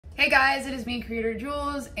Hey guys, it is me, Creator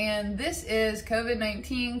Jules, and this is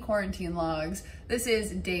COVID-19 quarantine logs. This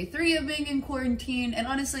is day 3 of being in quarantine, and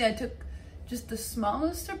honestly, I took just the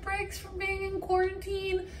smallest of breaks from being in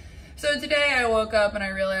quarantine. So today I woke up and I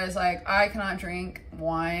realized I cannot drink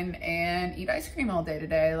wine and eat ice cream all day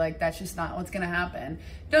today. That's just not what's gonna happen.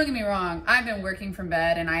 Don't get me wrong, I've been working from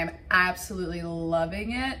bed and I am absolutely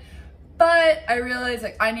loving it. But I realized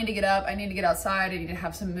I need to get up, I need to get outside, I need to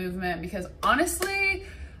have some movement because honestly,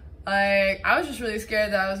 I was just really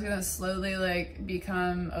scared that I was gonna slowly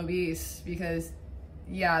become obese because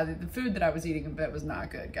yeah, the food that I was eating a bit was not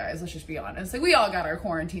good, guys. Let's just be honest. We all got our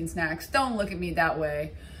quarantine snacks. Don't look at me that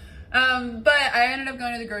way. But I ended up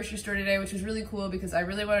going to the grocery store today, which was really cool because I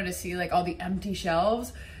really wanted to see all the empty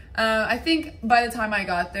shelves. I think by the time I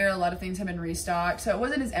got there, a lot of things had been restocked. So it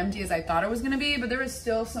wasn't as empty as I thought it was gonna be, but there was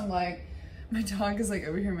still some my dog is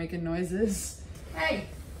over here making noises. Hey,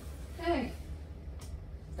 hey.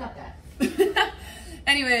 Stop that.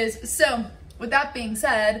 Anyways, so with that being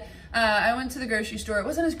said, I went to the grocery store. It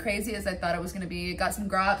wasn't as crazy as I thought it was going to be. Got some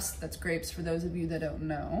grapes. That's grapes for those of you that don't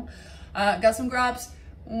know. Got some grapes,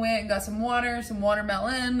 went and got some water, some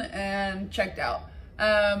watermelon, and checked out.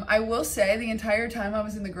 I will say the entire time I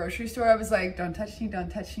was in the grocery store, I was like, don't touch me, don't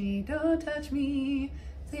touch me, don't touch me.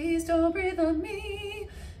 Please don't breathe on me,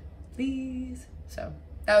 please. So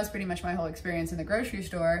that was pretty much my whole experience in the grocery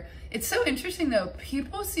store. It's so interesting though,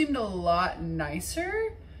 people seemed a lot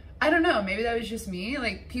nicer. I don't know, maybe that was just me.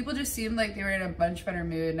 People just seemed like they were in a much better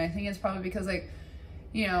mood. And I think it's probably because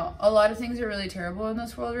you know, a lot of things are really terrible in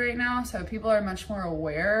this world right now. So people are much more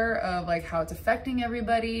aware of how it's affecting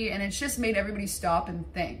everybody. And it's just made everybody stop and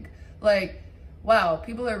think wow,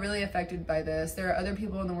 people are really affected by this. There are other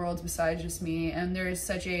people in the world besides just me. And there is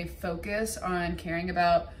such a focus on caring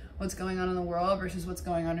about what's going on in the world versus what's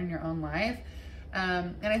going on in your own life.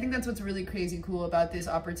 And I think that's what's really crazy cool about this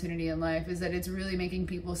opportunity in life is that it's really making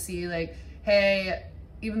people see hey,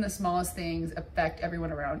 even the smallest things affect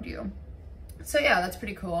everyone around you. So yeah, that's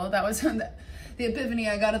pretty cool. That was the epiphany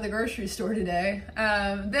I got at the grocery store today.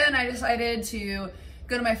 Then I decided to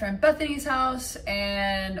go to my friend Bethany's house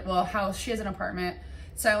she has an apartment.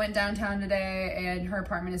 So I went downtown today and her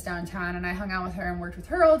apartment is downtown and I hung out with her and worked with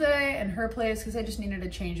her all day in her place because I just needed a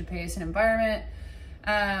change of pace and environment.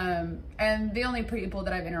 And the only people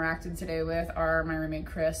that I've interacted today with are my roommate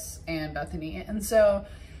Chris and Bethany. And so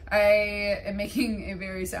I am making a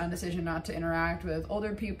very sound decision not to interact with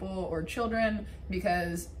older people or children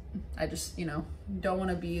because I just, don't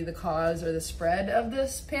want to be the cause or the spread of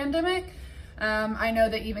this pandemic. I know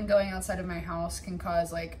that even going outside of my house can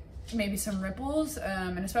cause maybe some ripples,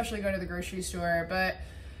 and especially go to the grocery store, but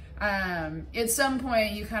at some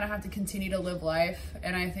point you kind of have to continue to live life,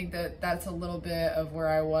 and I think that that's a little bit of where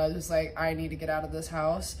I was I need to get out of this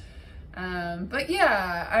house. But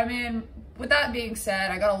yeah, I mean, with that being said,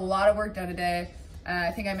 I got a lot of work done today.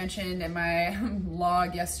 I think I mentioned in my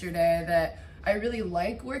log yesterday that I really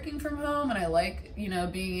like working from home and I like,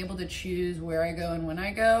 being able to choose where I go and when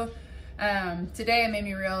I go. Today it made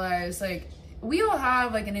me realize we all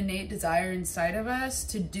have an innate desire inside of us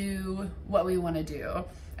to do what we want to do.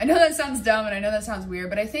 I know that sounds dumb and I know that sounds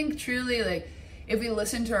weird, but I think truly if we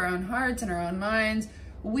listen to our own hearts and our own minds,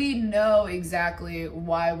 we know exactly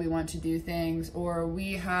why we want to do things, or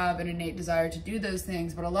we have an innate desire to do those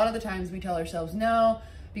things. But a lot of the times we tell ourselves no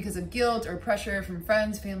because of guilt or pressure from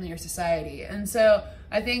friends, family, or society. And so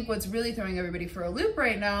I think what's really throwing everybody for a loop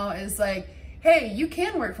right now is hey, you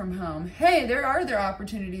can work from home. Hey, there are other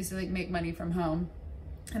opportunities to make money from home.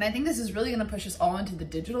 And I think this is really gonna push us all into the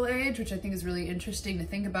digital age, which I think is really interesting to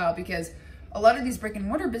think about because a lot of these brick and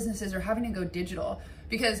mortar businesses are having to go digital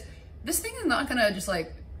because this thing is not gonna just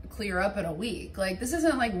clear up in a week. This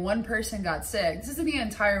isn't one person got sick. This isn't the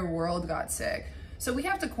entire world got sick. So we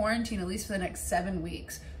have to quarantine at least for the next 7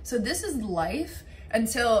 weeks. So this is life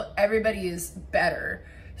until everybody is better.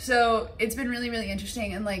 So it's been really, really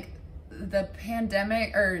interesting. And the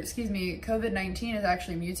pandemic, or excuse me, COVID-19 has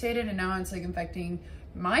actually mutated and now it's infecting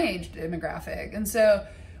my age demographic. And so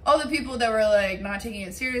all the people that were not taking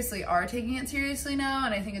it seriously are taking it seriously now.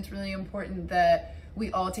 And I think it's really important that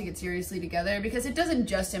we all take it seriously together because it doesn't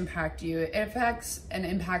just impact you, it affects and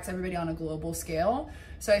impacts everybody on a global scale.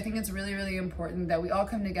 So I think it's really, really important that we all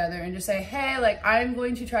come together and just say, hey, I'm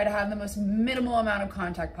going to try to have the most minimal amount of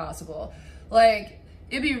contact possible.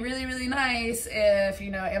 It'd be really, really nice if,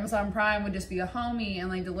 Amazon Prime would just be a homie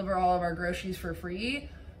and deliver all of our groceries for free.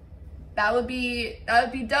 That would be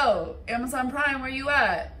dope. Amazon Prime, where you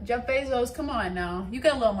at? Jeff Bezos, come on now. You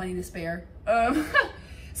got a little money to spare.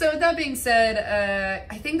 So with that being said,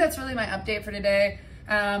 I think that's really my update for today.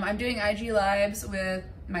 I'm doing IG Lives with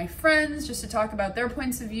my friends just to talk about their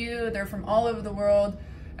points of view. They're from all over the world,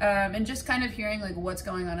 and just kind of hearing like what's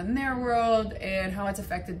going on in their world and how it's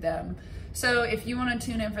affected them. So if you want to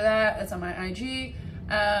tune in for that, that's on my IG.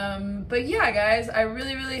 But yeah, guys, I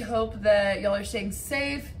really hope that y'all are staying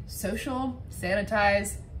safe, social,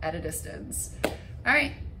 sanitize, at a distance. All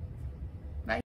right.